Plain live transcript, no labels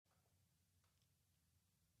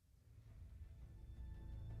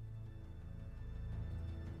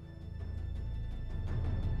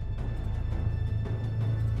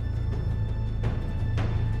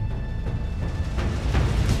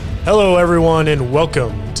Hello, everyone, and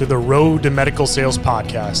welcome to the Road to Medical Sales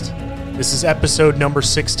podcast. This is episode number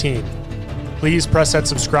 16. Please press that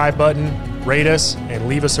subscribe button, rate us, and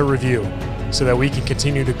leave us a review so that we can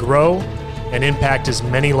continue to grow and impact as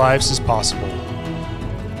many lives as possible.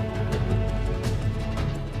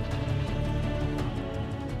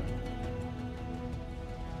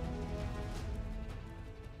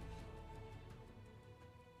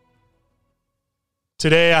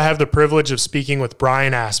 Today, I have the privilege of speaking with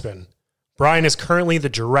Bryan Aspen. Bryan is currently the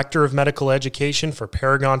Director of Medical Education for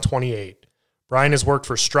Paragon 28. Bryan has worked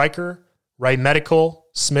for Stryker, Wright Medical,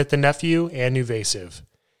 Smith & Nephew, and NuVasive.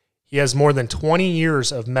 He has more than 20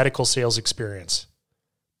 years of medical sales experience.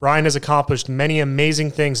 Bryan has accomplished many amazing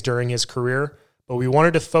things during his career, but we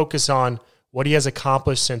wanted to focus on what he has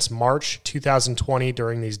accomplished since March 2020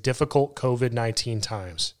 during these difficult COVID-19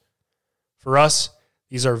 times. For us,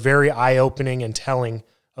 these are very eye-opening and telling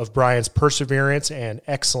of Bryan's perseverance and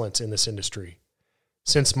excellence in this industry.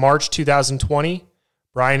 Since March 2020,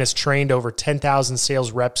 Bryan has trained over 10,000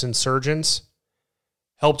 sales reps and surgeons,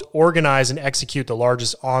 helped organize and execute the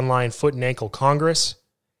largest online foot and ankle congress,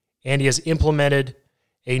 and he has implemented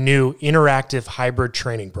a new interactive hybrid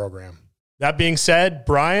training program. That being said,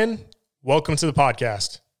 Bryan, welcome to the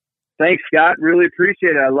podcast. Thanks, Scott. Really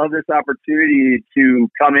appreciate it. I love this opportunity to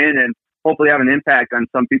come in and hopefully have an impact on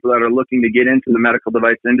some people that are looking to get into the medical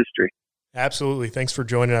device industry. Absolutely. Thanks for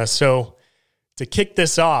joining us. So to kick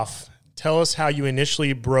this off, tell us how you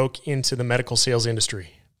initially broke into the medical sales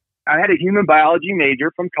industry. I had a human biology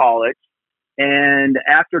major from college, and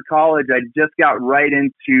after college, I just got right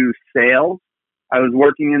into sales. I was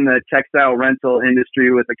working in the textile rental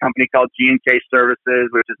industry with a company called G&K Services,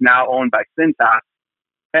 which is now owned by Cintas.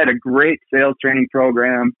 I had a great sales training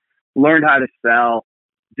program, learned how to sell,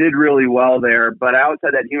 did really well there, but I always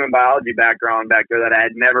had that human biology background back there that I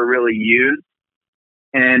had never really used.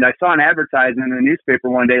 And I saw an advertisement in the newspaper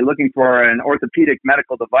one day looking for an orthopedic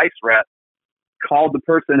medical device rep, called the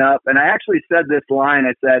person up, and I actually said this line.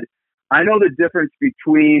 I said, I know the difference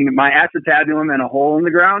between my acetabulum and a hole in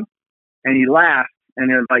the ground. And he laughed, and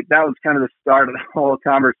it was like, that was kind of the start of the whole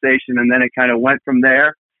conversation. And then it kind of went from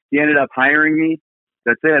there. He ended up hiring me.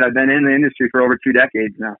 That's it. I've been in the industry for over 2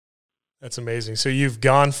 decades now. That's amazing. So you've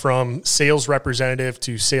gone from sales representative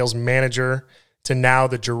to sales manager to now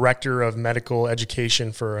the director of medical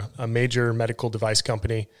education for a major medical device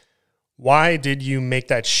company. Why did you make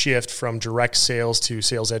that shift from direct sales to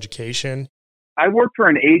sales education? I worked for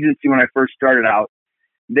an agency when I first started out.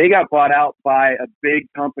 They got bought out by a big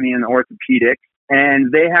company in orthopedics,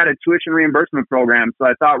 and they had a tuition reimbursement program. So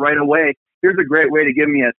I thought right away, here's a great way to give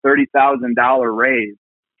me a $30,000 raise.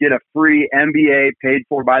 Get a free MBA paid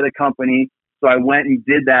for by the company. So I went and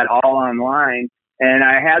did that all online. And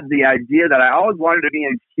I had the idea that I always wanted to be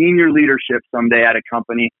in senior leadership someday at a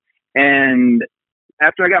company. And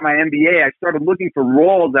after I got my MBA, I started looking for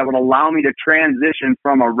roles that would allow me to transition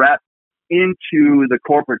from a rep into the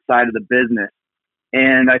corporate side of the business.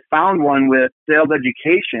 And I found one with sales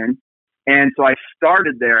education. And so I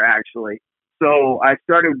started there actually. So I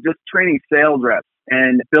started just training sales reps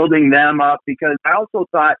and building them up, because I also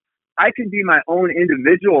thought I could be my own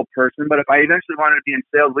individual person, but if I eventually wanted to be in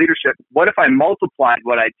sales leadership, what if I multiplied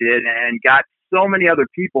what I did and got so many other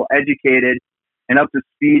people educated and up to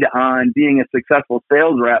speed on being a successful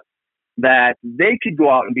sales rep that they could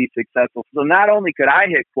go out and be successful? So not only could I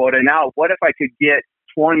hit quota, now what if I could get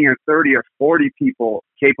 20 or 30 or 40 people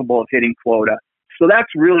capable of hitting quota? So that's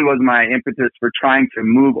really was my impetus for trying to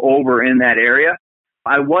move over in that area.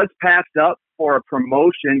 I was passed up for a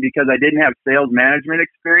promotion because I didn't have sales management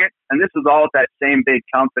experience. And this was all at that same big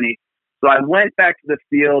company. So I went back to the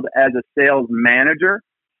field as a sales manager,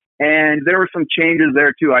 and there were some changes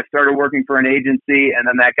there too. I started working for an agency, and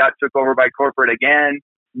then that got took over by corporate again.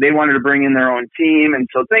 They wanted to bring in their own team. And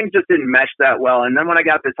so things just didn't mesh that well. And then when I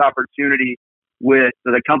got this opportunity with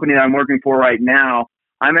the company that I'm working for right now,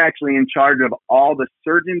 I'm actually in charge of all the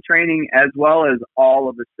surgeon training as well as all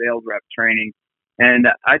of the sales rep training. And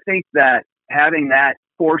I think that having that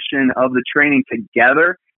portion of the training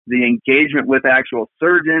together, the engagement with actual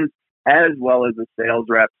surgeons as well as the sales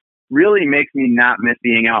reps, really makes me not miss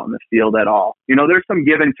being out in the field at all. You know, there's some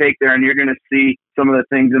give and take there, and you're going to see some of the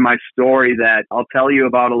things in my story that I'll tell you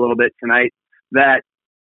about a little bit tonight that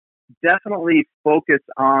definitely focus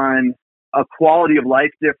on a quality of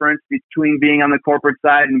life difference between being on the corporate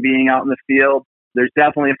side and being out in the field. There's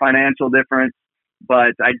definitely a financial difference,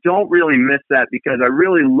 but I don't really miss that because I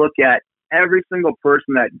really look at every single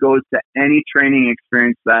person that goes to any training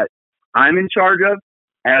experience that I'm in charge of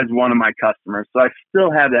as one of my customers. So I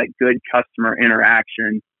still have that good customer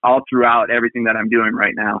interaction all throughout everything that I'm doing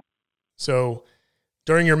right now. So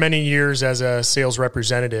During your many years as a sales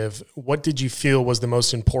representative, what did you feel was the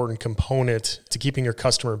most important component to keeping your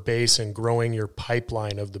customer base and growing your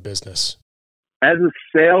pipeline of the business? As a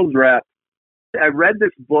sales rep, I read this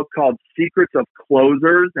book called Secrets of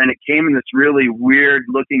Closers, and it came in this really weird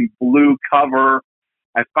looking blue cover.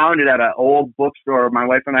 I found it at an old bookstore. My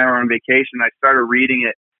wife and I were on vacation. I started reading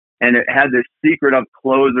it, and it had this secret of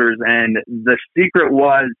closers. And the secret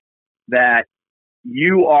was that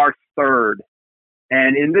you are third.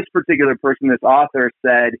 And in this particular person, this author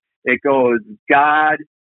said, it goes God,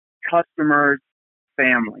 customers,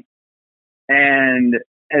 family. And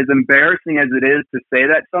as embarrassing as it is to say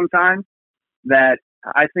that sometimes, that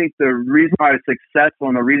I think the reason why I was successful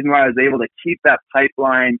and the reason why I was able to keep that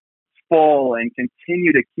pipeline full and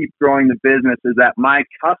continue to keep growing the business is that my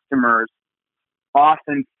customers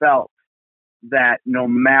often felt that no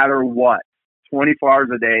matter what, 24 hours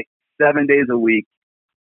a day, 7 days a week,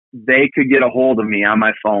 they could get a hold of me on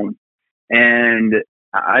my phone. And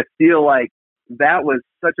I feel like that was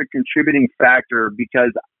such a contributing factor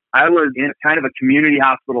because I was in kind of a community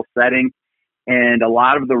hospital setting, and a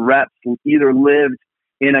lot of the reps either lived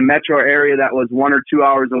in a metro area that was 1 or 2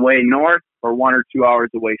 hours away north or 1 or 2 hours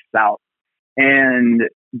away south. And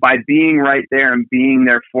by being right there and being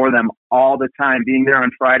there for them all the time, being there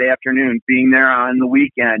on Friday afternoon, being there on the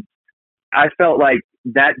weekend, I felt like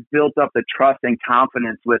that built up the trust and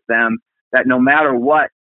confidence with them that no matter what,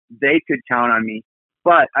 they could count on me.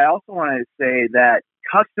 But I also want to say that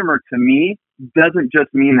customer to me doesn't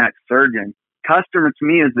just mean that surgeon. Customer to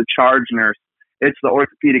me is the charge nurse. It's the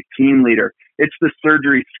orthopedic team leader. It's the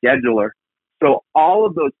surgery scheduler. So all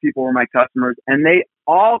of those people were my customers, and they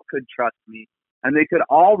all could trust me, and they could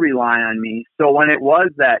all rely on me. So when it was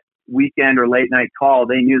that weekend or late night call,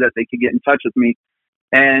 they knew that they could get in touch with me.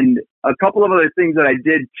 And a couple of other things that I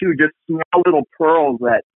did too, just small little pearls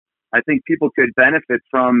that I think people could benefit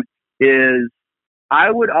from, is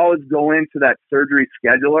I would always go into that surgery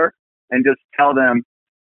scheduler and just tell them,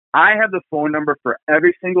 I have the phone number for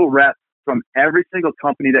every single rep from every single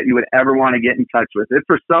company that you would ever want to get in touch with. If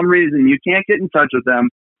for some reason you can't get in touch with them,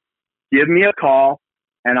 give me a call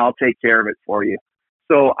and I'll take care of it for you.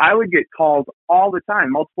 So I would get calls all the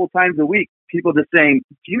time, multiple times a week, people just saying,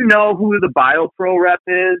 do you know who the BioPro rep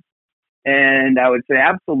is? And I would say,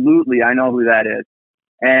 absolutely, I know who that is.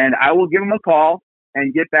 And I will give them a call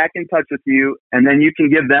and get back in touch with you, and then you can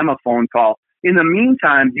give them a phone call. In the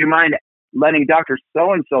meantime, do you mind letting Dr.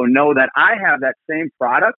 So-and-so know that I have that same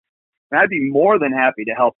product? And I'd be more than happy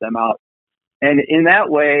to help them out. And in that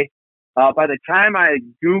way, by the time I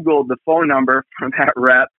Googled the phone number for that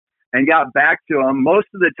rep and got back to them, most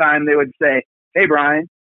of the time they would say, hey, Bryan,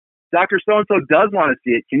 Dr. So-and-so does want to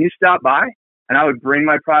see it. Can you stop by? And I would bring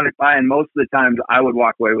my product by, and most of the times I would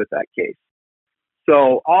walk away with that case.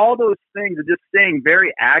 So all those things are just staying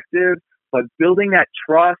very active, but building that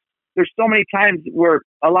trust. There's so many times where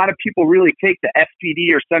a lot of people really take the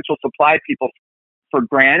SPD or central supply people for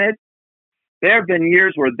granted. There have been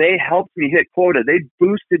years where they helped me hit quota. They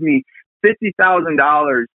boosted me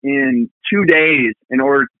 $50,000 in 2 days in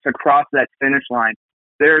order to cross that finish line.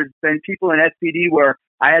 There's been people in SPD where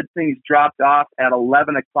I had things dropped off at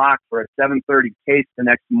 11 o'clock for a 7:30 case the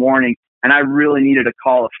next morning, and I really needed to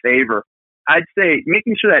call a favor. I'd say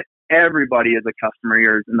making sure that everybody is a customer of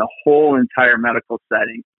yours in the whole entire medical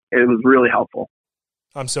setting, it was really helpful.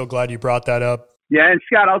 I'm so glad you brought that up. Yeah, and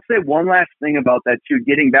Scott, I'll say one last thing about that too,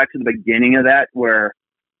 getting back to the beginning of that where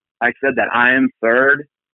I said that I am third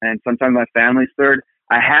and sometimes my family's third.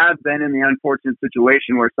 I have been in the unfortunate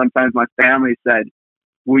situation where sometimes my family said,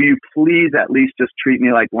 will you please at least just treat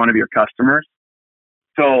me like one of your customers?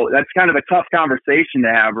 So that's kind of a tough conversation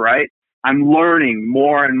to have, right? I'm learning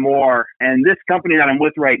more and more. And this company that I'm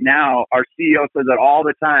with right now, our CEO says that all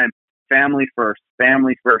the time, family first,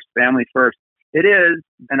 family first, family first. It is,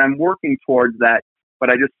 and I'm working towards that, but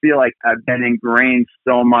I just feel like I've been ingrained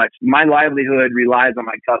so much. My livelihood relies on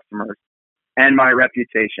my customers and my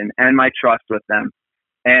reputation and my trust with them.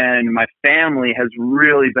 And my family has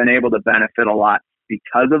really been able to benefit a lot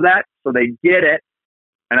because of that. So they get it.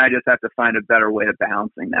 And I just have to find a better way of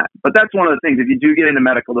balancing that. But that's one of the things, if you do get into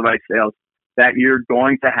medical device sales, that you're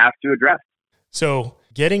going to have to address. So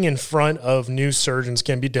getting in front of new surgeons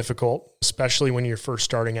can be difficult, especially when you're first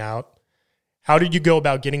starting out. How did you go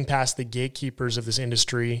about getting past the gatekeepers of this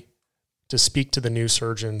industry to speak to the new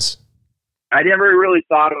surgeons? I never really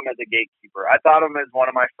thought of him as a gatekeeper. I thought of him as one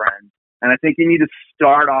of my friends. And I think you need to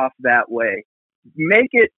start off that way. Make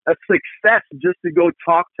it a success just to go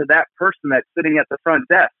talk to that person that's sitting at the front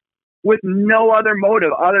desk with no other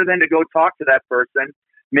motive other than to go talk to that person.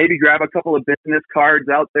 Maybe grab a couple of business cards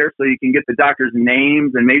out there so you can get the doctor's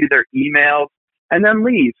names and maybe their emails, and then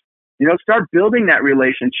leave. Start building that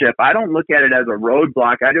relationship. I don't look at it as a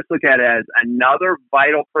roadblock. I just look at it as another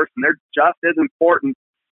vital person. They're just as important,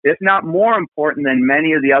 if not more important, than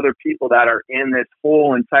many of the other people that are in this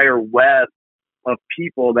whole entire web of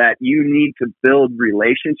people that you need to build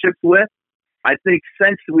relationships with. I think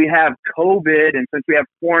since we have COVID and since we have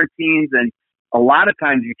quarantines, and a lot of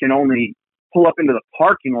times you can only pull up into the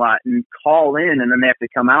parking lot and call in and then they have to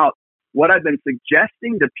come out. What I've been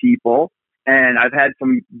suggesting to people, and I've had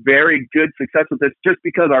some very good success with this just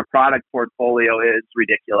because our product portfolio is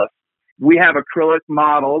ridiculous. We have acrylic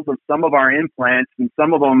models of some of our implants, and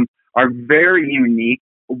some of them are very unique,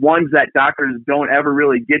 ones that doctors don't ever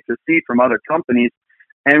really get to see from other companies.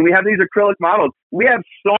 And we have these acrylic models. We have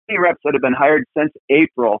so many reps that have been hired since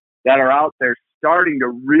April that are out there starting to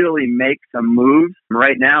really make some moves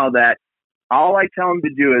right now that all I tell them to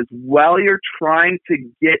do is, while you're trying to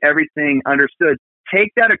get everything understood,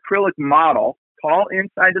 take that acrylic model, call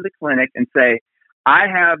inside to the clinic and say, I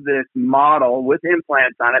have this model with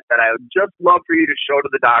implants on it that I would just love for you to show to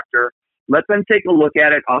the doctor. Let them take a look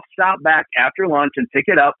at it. I'll stop back after lunch and pick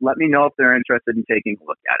it up. Let me know if they're interested in taking a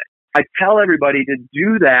look at it. I tell everybody to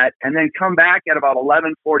do that and then come back at about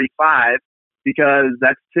 11:45 because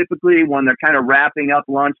that's typically when they're kind of wrapping up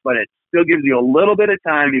lunch, but it still gives you a little bit of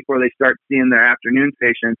time before they start seeing their afternoon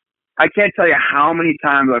patients. I can't tell you how many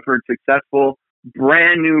times I've heard successful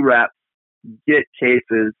brand new reps get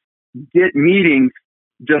cases, get meetings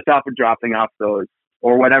just off of dropping off those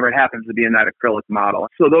or whatever it happens to be in that acrylic model.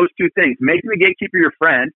 So those two things, making the gatekeeper your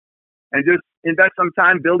friend and just invest some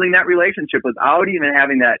time building that relationship without even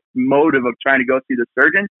having that motive of trying to go see the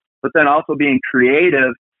surgeon, but then also being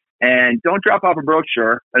creative. And don't drop off a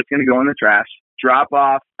brochure that's going to go in the trash. Drop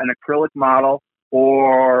off an acrylic model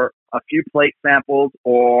or a few plate samples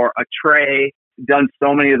or a tray. Done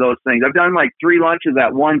so many of those things. I've done like 3 lunches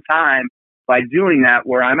at one time by doing that,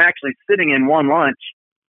 where I'm actually sitting in one lunch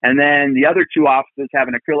and then the other 2 offices have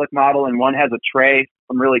an acrylic model and one has a tray,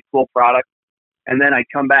 some really cool products. And then I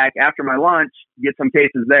come back after my lunch, get some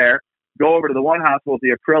cases there, go over to the one hospital with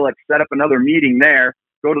the acrylic, set up another meeting there,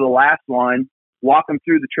 go to the last one, walk them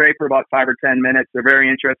through the tray for about 5 or 10 minutes. They're very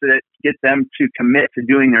interested in it. Get them to commit to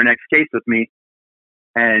doing their next case with me.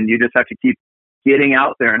 And you just have to keep getting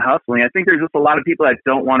out there and hustling. I think there's just a lot of people that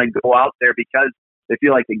don't want to go out there because they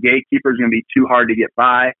feel like the gatekeeper is going to be too hard to get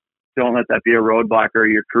by. Don't let that be a roadblock, or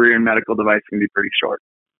your career in medical device can be pretty short.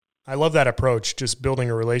 I love that approach, just building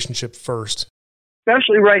a relationship first.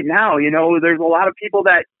 Especially right now, there's a lot of people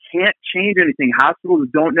that can't change anything. Hospitals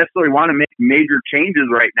don't necessarily want to make major changes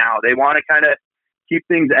right now. They want to kind of keep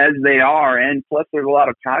things as they are. And plus, there's a lot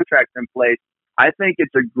of contracts in place. I think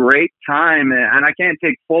it's a great time, and I can't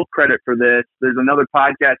take full credit for this. There's another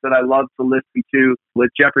podcast that I love to listen to with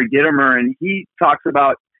Jeffrey Gittimer, and he talks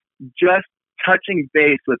about just touching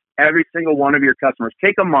base with every single one of your customers.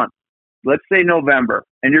 Take a month, let's say November,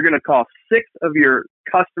 and you're going to call 6 of your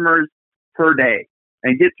customers per day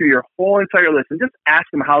and get through your whole entire list and just ask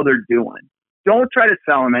them how they're doing. Don't try to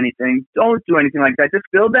sell them anything. Don't do anything like that. Just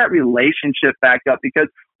build that relationship back up, because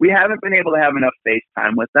we haven't been able to have enough face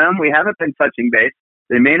time with them. We haven't been touching base.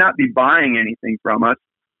 They may not be buying anything from us.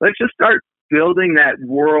 Let's just start building that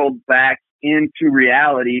world back into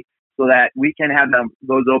reality so that we can have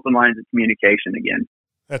those open lines of communication again.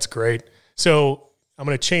 That's great. So I'm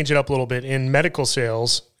going to change it up a little bit. In medical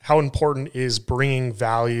sales, how important is bringing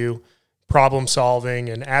value, problem solving,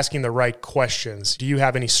 and asking the right questions? Do you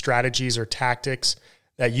have any strategies or tactics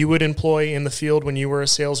that you would employ in the field when you were a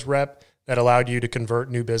sales rep that allowed you to convert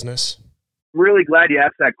new business? Really glad you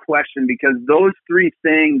asked that question, because those 3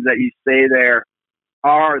 things that you say there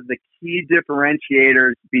are the key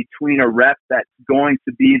differentiators between a rep that's going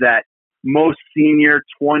to be that most senior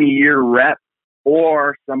 20-year rep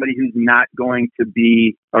or somebody who's not going to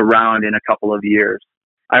be around in a couple of years.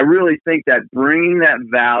 I really think that bringing that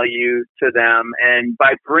value to them, and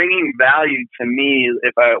by bringing value to me,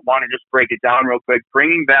 if I want to just break it down real quick,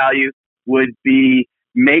 bringing value would be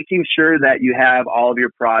making sure that you have all of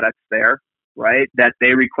your products there, right, that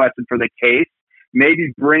they requested for the case.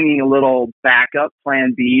 Maybe bringing a little backup,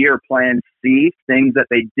 plan B or plan C, things that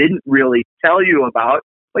they didn't really tell you about,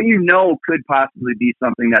 but could possibly be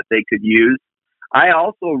something that they could use. I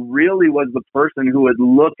also really was the person who would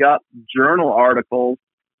look up journal articles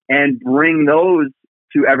and bring those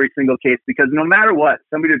to every single case, because no matter what,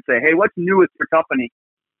 somebody would say, hey, what's new with your company?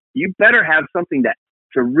 You better have something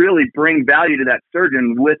to really bring value to that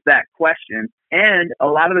surgeon with that question. And a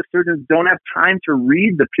lot of the surgeons don't have time to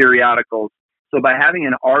read the periodicals. So by having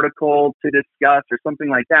an article to discuss or something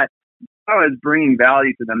like that, I was bringing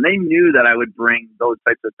value to them. They knew that I would bring those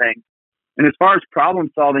types of things. And as far as problem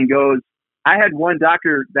solving goes, I had one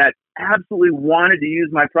doctor that absolutely wanted to use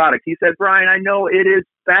my product. He said, Bryan, I know it is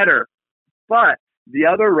better, but the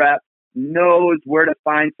other rep knows where to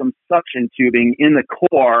find some suction tubing in the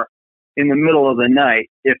core in the middle of the night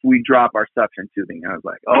if we drop our suction tubing. And I was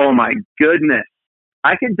like, oh my goodness,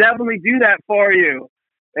 I can definitely do that for you.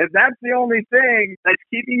 If that's the only thing that's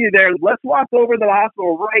keeping you there, let's walk over to the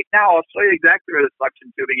hospital right now. I'll show you exactly where the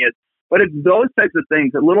suction tubing is. But it's those types of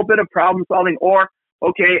things, a little bit of problem solving, or,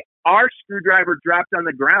 okay, our screwdriver dropped on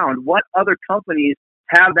the ground. What other companies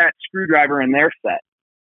have that screwdriver in their set?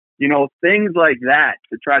 You know, things like that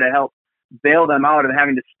to try to help bail them out of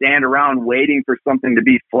having to stand around waiting for something to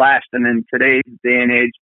be flashed. And in today's day and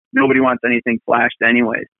age, nobody wants anything flashed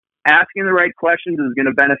anyways. Asking the right questions is going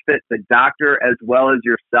to benefit the doctor as well as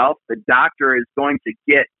yourself. The doctor is going to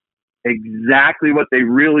get exactly what they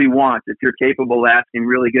really want if you're capable of asking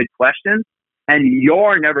really good questions. And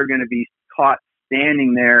you're never going to be caught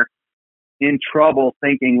standing there in trouble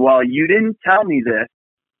thinking, well, you didn't tell me this,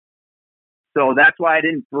 so that's why I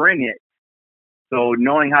didn't bring it. So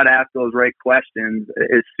knowing how to ask those right questions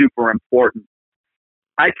is super important.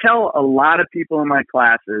 I tell a lot of people in my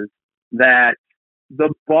classes that the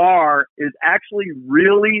bar is actually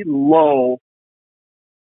really low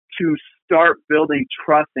to start building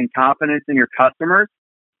trust and confidence in your customers.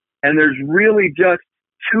 And there's really just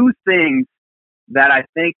two things that I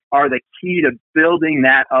think are the key to building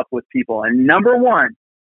that up with people. And number one,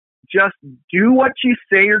 just do what you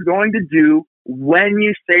say you're going to do when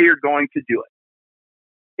you say you're going to do it.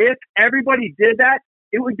 If everybody did that,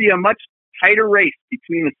 it would be a much tighter race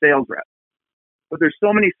between the sales reps. But there's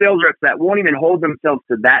so many sales reps that won't even hold themselves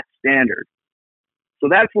to that standard. So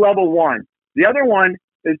that's level one. The other one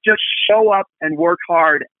is just show up and work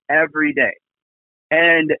hard every day.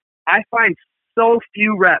 And I find so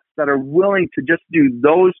few reps that are willing to just do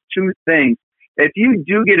those two things. If you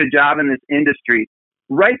do get a job in this industry,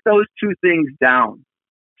 write those two things down.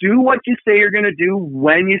 Do what you say you're going to do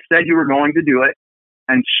when you said you were going to do it,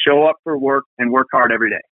 and show up for work and work hard every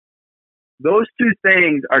day. Those two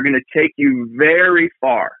things are going to take you very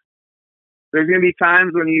far. There's going to be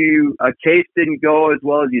times when a case didn't go as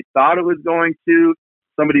well as you thought it was going to.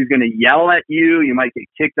 Somebody's going to yell at you. You might get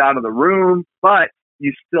kicked out of the room, but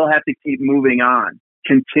you still have to keep moving on,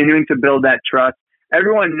 continuing to build that trust.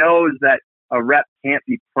 Everyone knows that a rep can't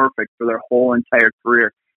be perfect for their whole entire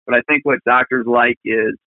career. But I think what doctors like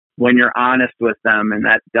is when you're honest with them, and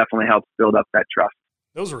that definitely helps build up that trust.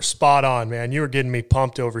 Those were spot on, man. You were getting me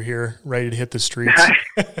pumped over here, ready to hit the streets.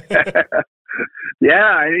 Yeah,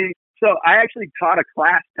 I mean, so I actually taught a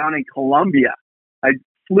class down in Colombia. I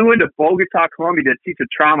flew into Bogota, Colombia to teach a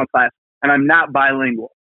trauma class, and I'm not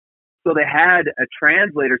bilingual. So they had a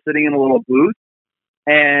translator sitting in a little booth,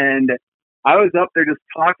 and I was up there just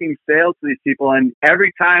talking sales to these people, and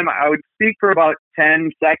every time I would speak for about 10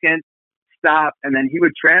 seconds, stop, and then he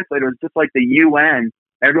would translate. It was just like the UN.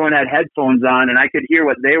 Everyone had headphones on, and I could hear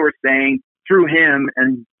what they were saying through him,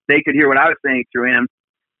 and they could hear what I was saying through him.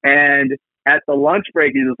 And at the lunch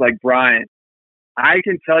break, he was like, Bryan, I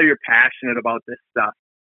can tell you're passionate about this stuff.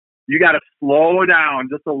 You got to slow down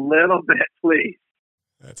just a little bit, please.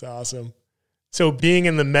 That's awesome. So being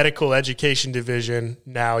in the medical education division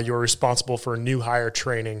now, you're responsible for new hire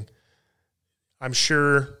training. I'm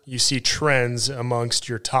sure you see trends amongst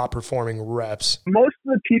your top performing reps. Most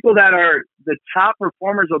of the people that are the top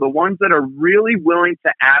performers are the ones that are really willing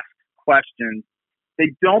to ask questions.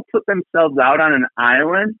 They don't put themselves out on an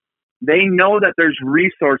island. They know that there's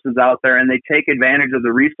resources out there, and they take advantage of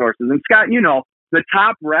the resources. And Scott, you know, the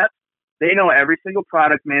top reps, they know every single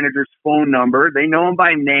product manager's phone number. They know them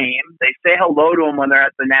by name. They say hello to them when they're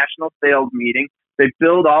at the national sales meeting. They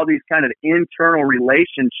build all these kind of internal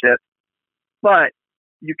relationships. But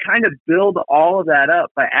you kind of build all of that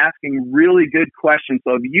up by asking really good questions.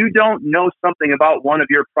 So if you don't know something about one of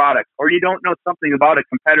your products, or you don't know something about a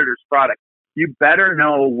competitor's product, you better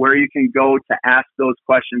know where you can go to ask those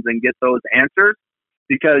questions and get those answers,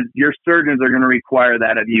 because your surgeons are going to require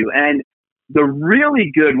that of you. And the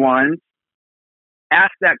really good ones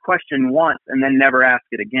ask that question once and then never ask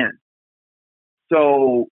it again.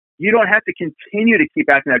 So you don't have to continue to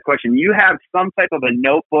keep asking that question. You have some type of a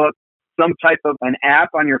notebook, some type of an app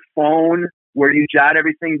on your phone where you jot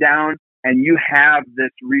everything down, and you have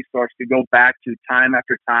this resource to go back to time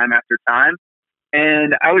after time after time.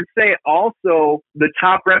 And I would say also the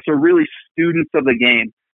top reps are really students of the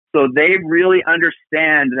game. So they really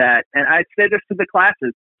understand that. And I say this to the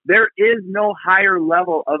classes, there is no higher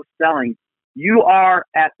level of selling. You are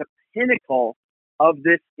at the pinnacle of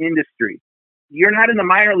this industry. You're not in the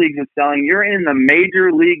minor leagues of selling. You're in the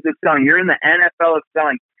major leagues of selling. You're in the NFL of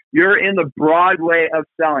selling. You're in the Broadway of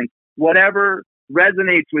selling. whatever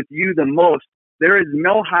resonates with you the most. There is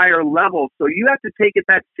no higher level. So you have to take it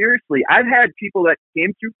that seriously. I've had people that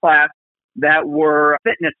came through class that were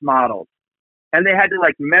fitness models, and they had to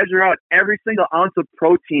like measure out every single ounce of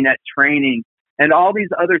protein at training and all these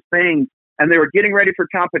other things. And they were getting ready for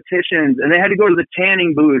competitions, and they had to go to the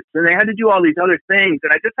tanning booths, and they had to do all these other things.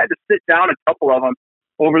 And I just had to sit down a couple of them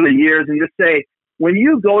over the years and just say, when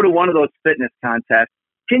you go to one of those fitness contests,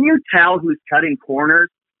 can you tell who's cutting corners?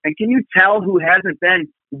 And can you tell who hasn't been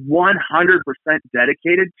 100%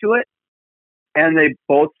 dedicated to it? And they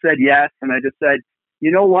both said yes. And I just said, you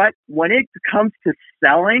know what? When it comes to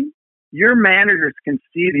selling, your managers can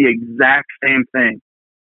see the exact same thing.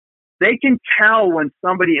 They can tell when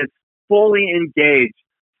somebody is fully engaged,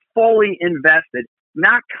 fully invested,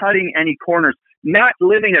 not cutting any corners, not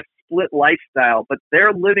living a split lifestyle, but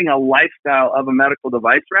they're living a lifestyle of a medical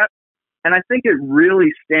device rep. And I think it really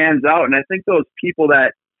stands out. And I think those people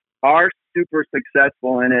that are super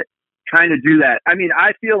successful in it kind of do that. I mean,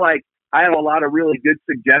 I feel like I have a lot of really good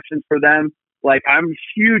suggestions for them. Like, I'm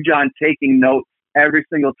huge on taking notes every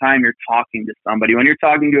single time you're talking to somebody. When you're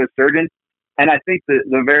talking to a surgeon, and I think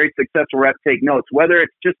the very successful reps take notes, whether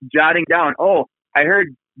it's just jotting down, oh, I heard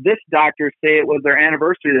this doctor say it was their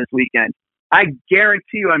anniversary this weekend. I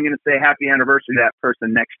guarantee you I'm going to say happy anniversary to that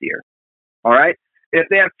person next year. All right? If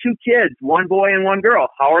they have two kids, one boy and one girl,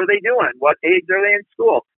 how are they doing? What age are they in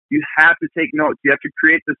school? You have to take notes. You have to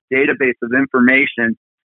create this database of information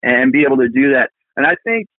and be able to do that. And I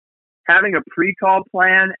think having a pre-call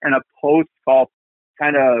plan and a post-call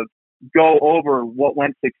kind of go over what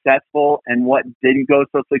went successful and what didn't go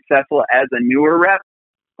so successful as a newer rep,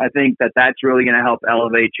 I think that's really going to help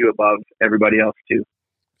elevate you above everybody else too.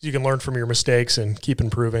 You can learn from your mistakes and keep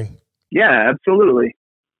improving. Yeah, absolutely.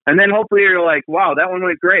 And then hopefully you're like, wow, that one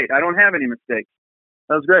went great. I don't have any mistakes.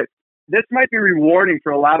 That was great. This might be rewarding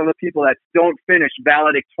for a lot of the people that don't finish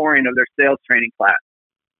valedictorian of their sales training class.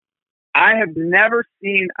 I have never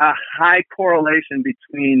seen a high correlation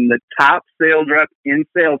between the top sales rep in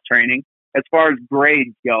sales training, as far as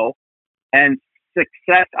grades go, and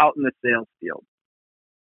success out in the sales field.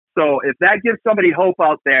 So if that gives somebody hope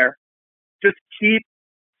out there, just keep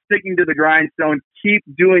sticking to the grindstone, keep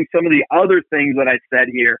doing some of the other things that I said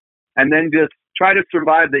here, and then just try to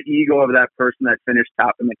survive the ego of that person that finished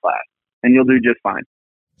top in the class, and you'll do just fine.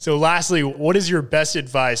 So lastly, what is your best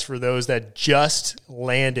advice for those that just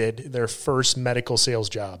landed their first medical sales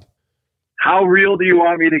job? How real do you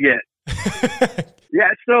want me to get? Yeah,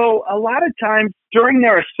 so a lot of times during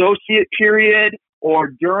their associate period or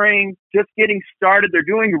during just getting started, they're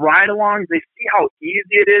doing ride-alongs. They see how easy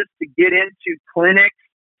it is to get into clinics.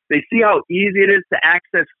 They see how easy it is to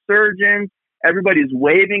access surgeons. Everybody's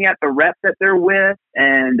waving at the rep that they're with,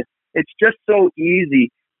 and it's just so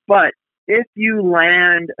easy. But if you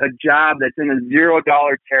land a job that's in a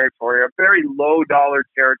 $0 territory, a very low dollar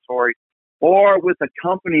territory, or with a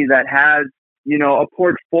company that has, a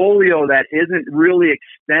portfolio that isn't really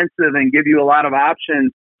extensive and give you a lot of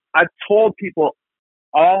options, I've told people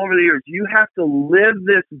all over the years, you have to live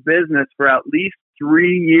this business for at least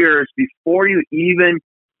 3 years before you even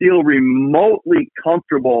feel remotely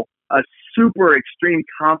comfortable, a super extreme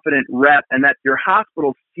confident rep, and that your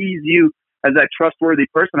hospital sees you as that trustworthy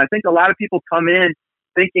person. I think a lot of people come in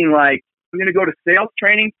thinking like, I'm going to go to sales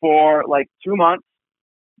training for like 2 months,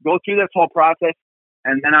 go through this whole process,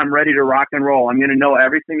 and then I'm ready to rock and roll. I'm going to know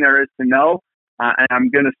everything there is to know, and I'm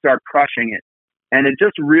going to start crushing it. And it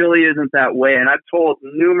just really isn't that way. And I've told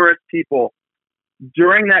numerous people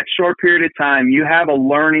during that short period of time, you have a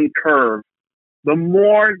learning curve. The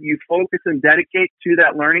more you focus and dedicate to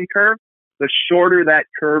that learning curve, the shorter that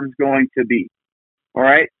curve is going to be. All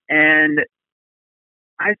right. And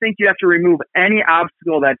I think you have to remove any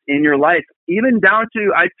obstacle that's in your life, even down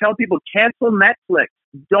to, I tell people, cancel Netflix.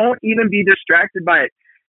 Don't even be distracted by it.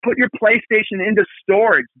 Put your PlayStation into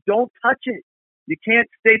storage. Don't touch it. You can't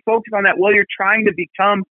stay focused on that while you're trying to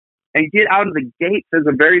become and get out of the gates as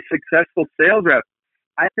a very successful sales rep.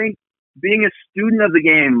 I think being a student of the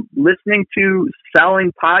game, listening to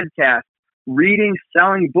selling podcasts, reading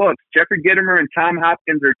selling books. Jeffrey Gitomer and Tom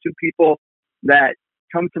Hopkins are two people that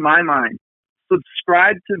come to my mind.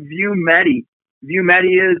 Subscribe to ViewMedi.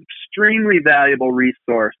 ViewMedi is an extremely valuable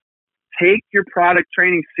resource. Take your product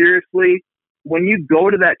training seriously. When you go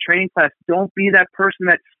to that training class, don't be that person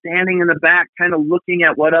that's standing in the back kind of looking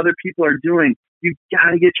at what other people are doing. You've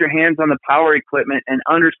got to get your hands on the power equipment and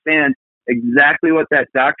understand exactly what that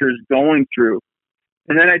doctor is going through.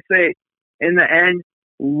 And then I'd say, in the end,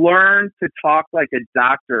 learn to talk like a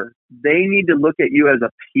doctor. They need to look at you as a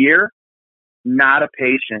peer, not a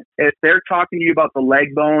patient. If they're talking to you about the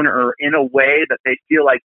leg bone or in a way that they feel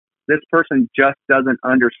like this person just doesn't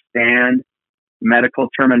understand medical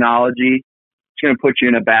terminology, it's going to put you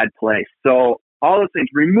in a bad place. So all those things,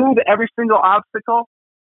 remove every single obstacle,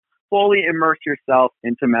 fully immerse yourself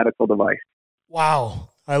into medical device. Wow.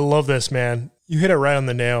 I love this, man. You hit it right on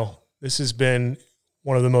the nail. This has been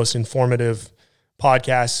one of the most informative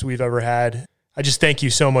podcasts we've ever had. I just thank you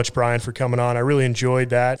so much, Bryan, for coming on. I really enjoyed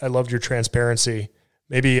that. I loved your transparency.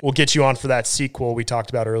 Maybe we'll get you on for that sequel we talked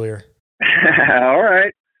about earlier. All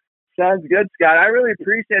right. Sounds good, Scott. I really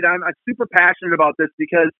appreciate it. I'm super passionate about this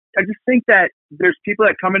because I just think that there's people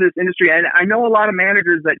that come into this industry, and I know a lot of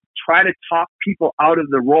managers that try to talk people out of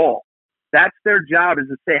the role. That's their job, is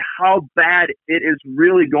to say how bad it is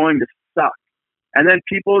really going to suck. And then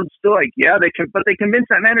people are still like, yeah, but they convince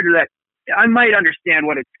that manager that I might understand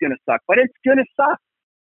what it's going to suck, but it's going to suck.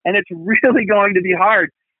 And it's really going to be hard.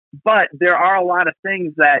 But there are a lot of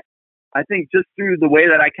things that I think just through the way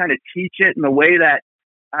that I kind of teach it and the way that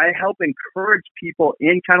I help encourage people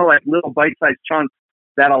in kind of like little bite-sized chunks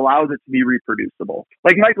that allows it to be reproducible.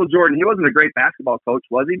 Like Michael Jordan, he wasn't a great basketball coach,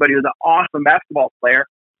 was he? But he was an awesome basketball player.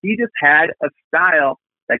 He just had a style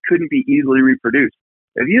that couldn't be easily reproduced.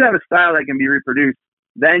 If you have a style that can be reproduced,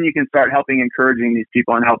 then you can start helping encouraging these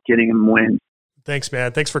people and help getting them wins. Thanks,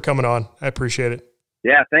 man. Thanks for coming on. I appreciate it.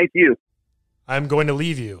 Yeah, thank you. I'm going to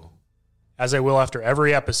leave you, as I will after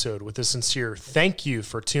every episode, with a sincere thank you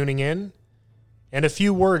for tuning in and a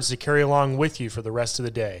few words to carry along with you for the rest of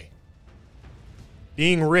the day.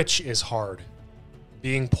 Being rich is hard.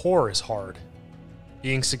 Being poor is hard.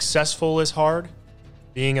 Being successful is hard.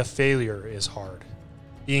 Being a failure is hard.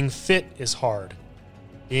 Being fit is hard.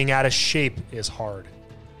 Being out of shape is hard.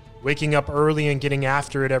 Waking up early and getting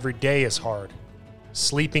after it every day is hard.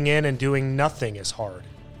 Sleeping in and doing nothing is hard.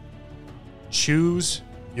 Choose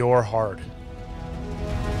your hard.